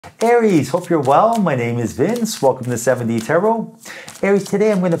Aries, hope you're well. My name is Vince. Welcome to 7D Tarot. Aries,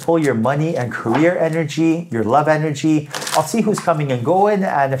 today I'm going to pull your money and career energy, your love energy. I'll see who's coming and going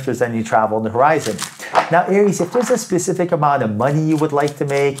and if there's any travel on the horizon. Now, Aries, if there's a specific amount of money you would like to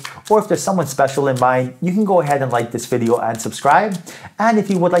make, or if there's someone special in mind, you can go ahead and like this video and subscribe. And if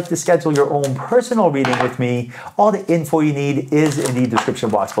you would like to schedule your own personal reading with me, all the info you need is in the description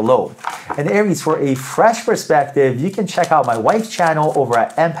box below. And Aries, for a fresh perspective, you can check out my wife's channel over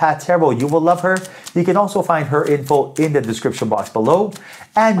at Empath Tarot. You will love her. You can also find her info in the description box below.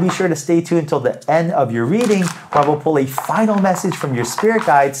 And be sure to stay tuned until the end of your reading, where I will pull a final message from your spirit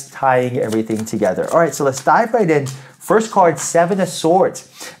guides, tying everything together. All right, so let's dive right in. First card, Seven of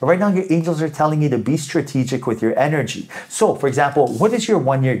Swords. Right now, your angels are telling you to be strategic with your energy. So, for example, what is your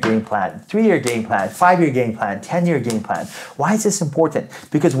 1-year game plan, 3-year game plan, 5-year game plan, 10-year game plan? Why is this important?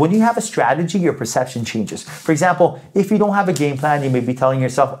 Because when you have a strategy, your perception changes. For example, if you don't have a game plan, you may be telling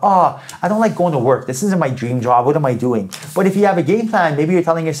yourself, I don't like going to work. This isn't my dream job. What am I doing? But if you have a game plan, maybe you're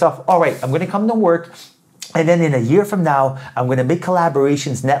telling yourself, all right, I'm going to come to work. And then in a year from now, I'm going to make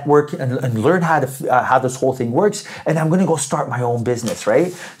collaborations, network, and learn how this whole thing works. And I'm going to go start my own business,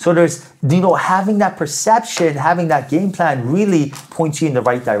 right? So there's, having that perception, having that game plan really points you in the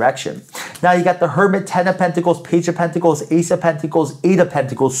right direction. Now you got the Hermit, 10 of Pentacles, Page of Pentacles, Ace of Pentacles, 8 of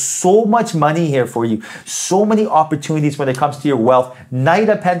Pentacles. So much money here for you. So many opportunities when it comes to your wealth. Knight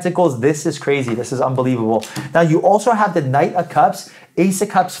of Pentacles, this is crazy. This is unbelievable. Now you also have the Knight of Cups, Ace of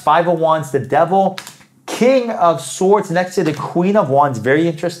Cups, 5 of Wands, the Devil, King of Swords next to the Queen of Wands, very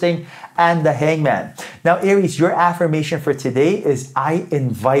interesting, and the Hangman. Now, Aries, your affirmation for today is I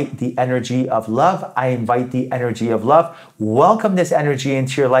invite the energy of love. I invite the energy of love. Welcome this energy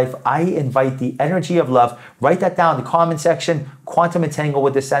into your life. I invite the energy of love. Write that down in the comment section. Quantum entangle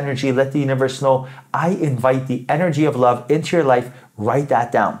with this energy. Let the universe know I invite the energy of love into your life. Write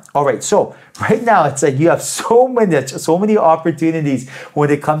that down. All right, so right now it's like you have so many opportunities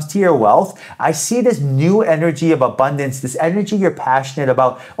when it comes to your wealth. I see this new energy of abundance, this energy you're passionate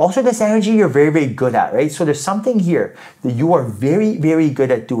about, also this energy you're very, very good at, right? So there's something here that you are very, very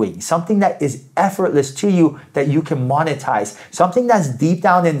good at doing, something that is effortless to you that you can monetize, something that's deep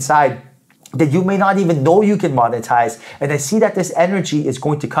down inside that you may not even know you can monetize. And I see that this energy is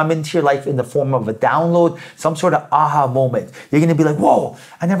going to come into your life in the form of a download, some sort of aha moment. You're going to be like, whoa,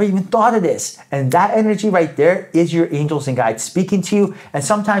 I never even thought of this. And that energy right there is your angels and guides speaking to you. And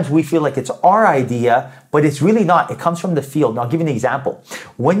sometimes we feel like it's our idea, but it's really not. It comes from the field. Now, I'll give you an example.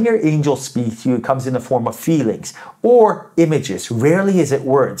 When your angels speak to you, it comes in the form of feelings or images. Rarely is it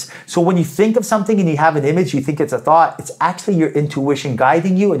words. So when you think of something and you have an image, you think it's a thought, it's actually your intuition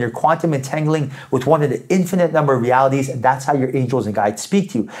guiding you and your quantum entangling with one of the infinite number of realities. And that's how your angels and guides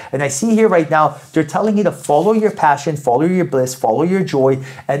speak to you. And I see here right now, they're telling you to follow your passion, follow your bliss, follow your joy.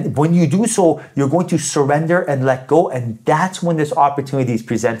 And when you do so, you're going to surrender and let go. And that's when this opportunity is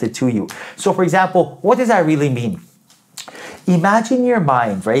presented to you. So for example, what does that really mean? Imagine your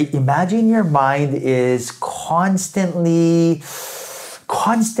mind, right? Imagine your mind is constantly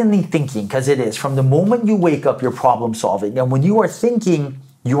thinking, because it is. From the moment you wake up, you're problem solving. And when you are thinking,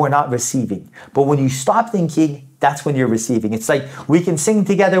 you are not receiving. But when you stop thinking, that's when you're receiving. It's like we can sing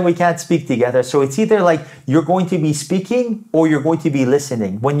together, we can't speak together. So it's either like you're going to be speaking or you're going to be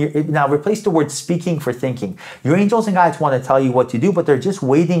listening. When you're now replace the word speaking for thinking. Your angels and guides want to tell you what to do, but they're just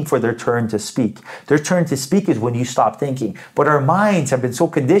waiting for their turn to speak. Their turn to speak is when you stop thinking. But our minds have been so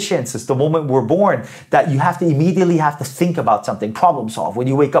conditioned since the moment we're born that you immediately have to think about something, problem solve. When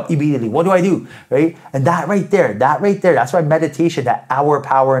you wake up immediately, what do I do? Right? And that right there, that's why meditation, that hour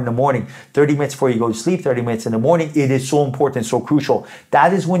power in the morning, 30 minutes before you go to sleep, 30 minutes in the morning, it is so important, so crucial.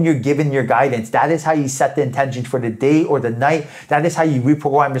 That is when you're given your guidance. That is how you set the intention for the day or the night. That is how you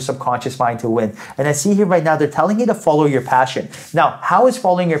reprogram your subconscious mind to win. And I see here right now, they're telling you to follow your passion. Now, how is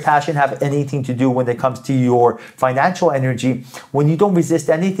following your passion have anything to do when it comes to your financial energy? When you don't resist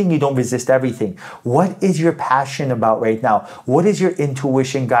anything, you don't resist everything. What is your passion about right now? What is your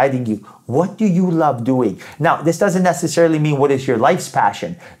intuition guiding you? What do you love doing? Now, this doesn't necessarily mean what is your life's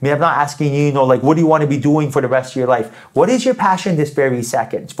passion. I mean, I'm not asking you, like, what do you want to be doing for the rest of your life? What is your passion this very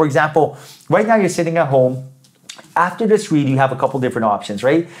second? For example, right now you're sitting at home. After this read, you have a couple different options,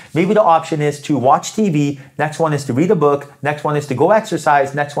 right? Maybe the option is to watch TV. Next one is to read a book. Next one is to go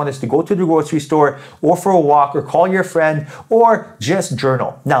exercise. Next one is to go to the grocery store or for a walk or call your friend or just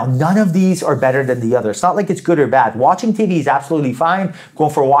journal. Now, none of these are better than the other. It's not like it's good or bad. Watching TV is absolutely fine.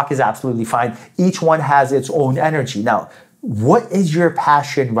 Going for a walk is absolutely fine. Each one has its own energy. Now, what is your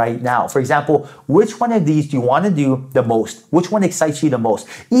passion right now? For example, which one of these do you want to do the most? Which one excites you the most?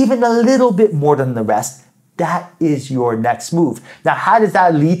 Even a little bit more than the rest? that is your next move. Now, how does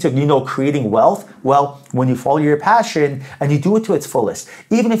that lead to, creating wealth? Well, when you follow your passion and you do it to its fullest,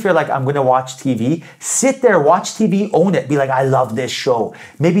 even if you're like, I'm going to watch TV, sit there, watch TV, own it. Be like, I love this show.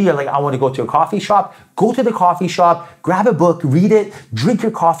 Maybe you're like, I want to go to a coffee shop. Go to the coffee shop, grab a book, read it, drink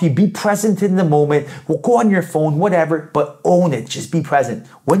your coffee, be present in the moment. Well, go on your phone, whatever, but own it. Just be present.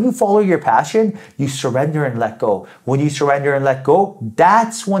 When you follow your passion, you surrender and let go. When you surrender and let go,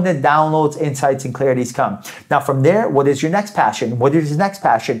 that's when the downloads, insights, and clarities come. Now, from there, what is your next passion? What is your next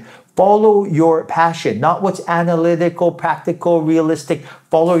passion? Follow your passion, not what's analytical, practical, realistic.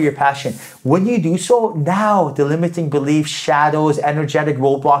 Follow your passion. When you do so, now the limiting beliefs, shadows, energetic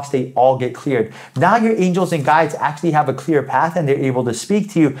roadblocks, they all get cleared. Now your angels and guides actually have a clear path and they're able to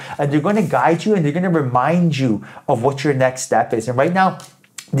speak to you and they're going to guide you and they're going to remind you of what your next step is. And right now,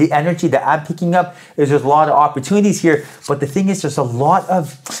 the energy that I'm picking up is there's a lot of opportunities here, but the thing is there's a lot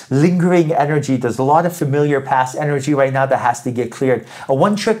of lingering energy. There's a lot of familiar past energy right now that has to get cleared.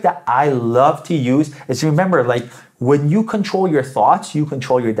 One trick that I love to use is remember, like, when you control your thoughts, you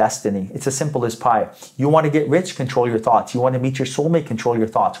control your destiny. It's as simple as pie. You want to get rich, control your thoughts. You want to meet your soulmate, control your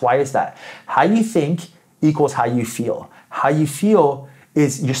thoughts. Why is that? How you think equals how you feel. How you feel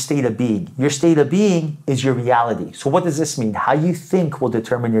is your state of being. Your state of being is your reality. So what does this mean? How you think will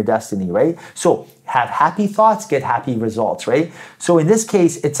determine your destiny, right? So have happy thoughts, get happy results, right? So in this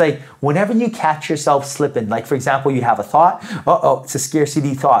case, it's like whenever you catch yourself slipping, like for example, you have a thought, it's a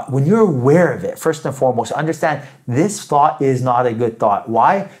scarcity thought. When you're aware of it, first and foremost, understand this thought is not a good thought.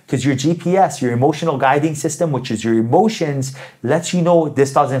 Why? Because your GPS, your emotional guiding system, which is your emotions, lets you know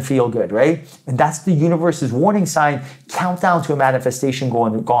this doesn't feel good, right? And that's the universe's warning sign, countdown to a manifestation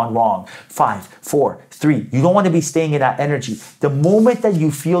gone wrong. 5, 4, 3. You don't want to be staying in that energy. The moment that you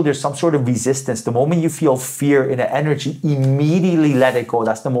feel there's some sort of resistance, the moment you feel fear in the energy, immediately let it go.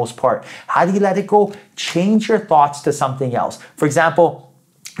 That's the most part. How do you let it go? Change your thoughts to something else. For example,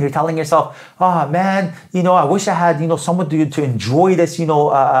 you're telling yourself, oh man, I wish I had, someone to enjoy this,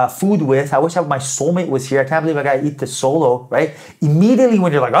 food with. I wish my soulmate was here. I can't believe I got to eat this solo, right? Immediately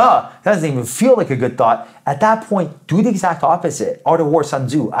when you're like, that doesn't even feel like a good thought. At that point, do the exact opposite. Art of War, Sun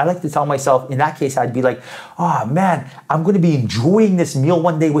Tzu. I like to tell myself, in that case, I'd be like, oh man, I'm going to be enjoying this meal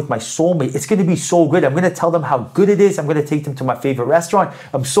one day with my soulmate. It's going to be so good. I'm going to tell them how good it is. I'm going to take them to my favorite restaurant.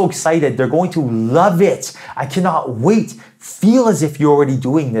 I'm so excited. They're going to love it. I cannot wait. Feel as if you're already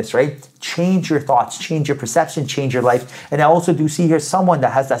doing this, right? Change your thoughts, change your perception, change your life. And I also do see here someone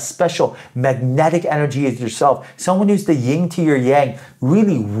that has that special magnetic energy as yourself, someone who's the yin to your yang,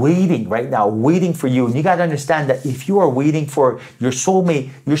 really waiting right now, waiting for you. And you got to understand that if you are waiting for your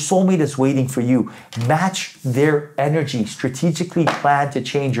soulmate is waiting for you. Match their energy, strategically plan to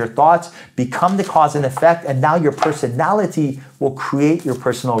change your thoughts, become the cause and effect, and now your personality will create your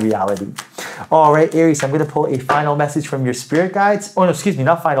personal reality. All right, Aries, I'm going to pull a final message from your spirit guides. Oh, no, excuse me,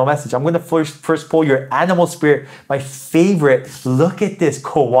 not final message. I'm going to first pull your animal spirit, my favorite. Look at this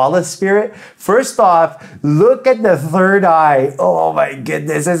koala spirit. First off, look at the third eye. Oh my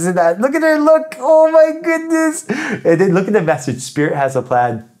goodness, isn't that? Look at her look. Oh my goodness. And then look at the message. Spirit has a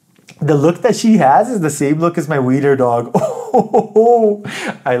plan. The look that she has is the same look as my wiener dog. Oh,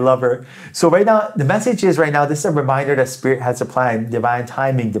 I love her. So right now, the message is right now, this is a reminder that Spirit has a plan, divine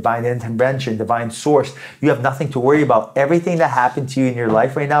timing, divine intervention, divine source. You have nothing to worry about. Everything that happened to you in your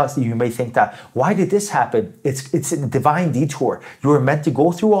life right now, you may think that, why did this happen? It's a divine detour. You were meant to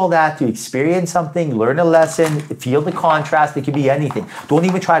go through all that, to experience something, learn a lesson, feel the contrast. It could be anything. Don't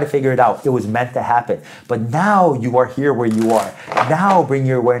even try to figure it out. It was meant to happen. But now you are here where you are. Now bring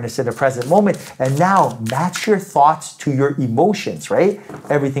your awareness to the present moment. And now match your thoughts to your emotions, right?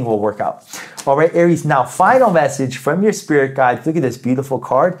 Everything will work out. All right, Aries. Now, final message from your spirit guides. Look at this beautiful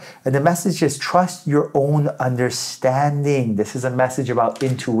card. And the message is trust your own understanding. This is a message about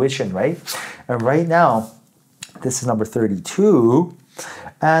intuition, right? And right now, this is number 32.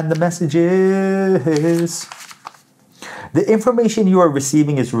 And the message is, the information you are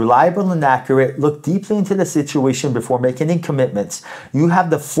receiving is reliable and accurate. Look deeply into the situation before making any commitments. You have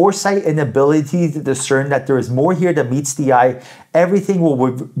the foresight and ability to discern that there is more here than meets the eye. Everything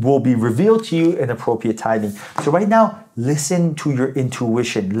will be revealed to you in appropriate timing. So right now, listen to your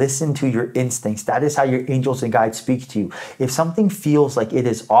intuition. Listen to your instincts. That is how your angels and guides speak to you. If something feels like it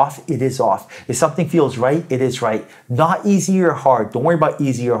is off, it is off. If something feels right, it is right. Not easy or hard. Don't worry about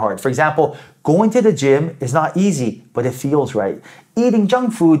easy or hard. For example, going to the gym is not easy, but it feels right. Eating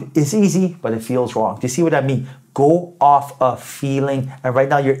junk food is easy, but it feels wrong. Do you see what I mean? Go off a feeling. And right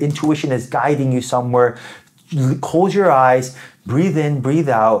now, your intuition is guiding you somewhere. Close your eyes, Breathe in, breathe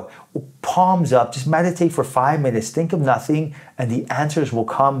out, palms up, just meditate for 5 minutes, think of nothing, and the answers will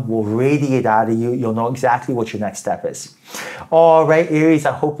come, will radiate out of you. You'll know exactly what your next step is. All right, Aries,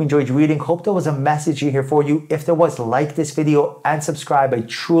 I hope you enjoyed your reading. Hope there was a message here for you. If there was, like this video and subscribe. I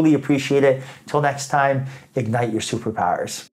truly appreciate it. Till next time, ignite your superpowers.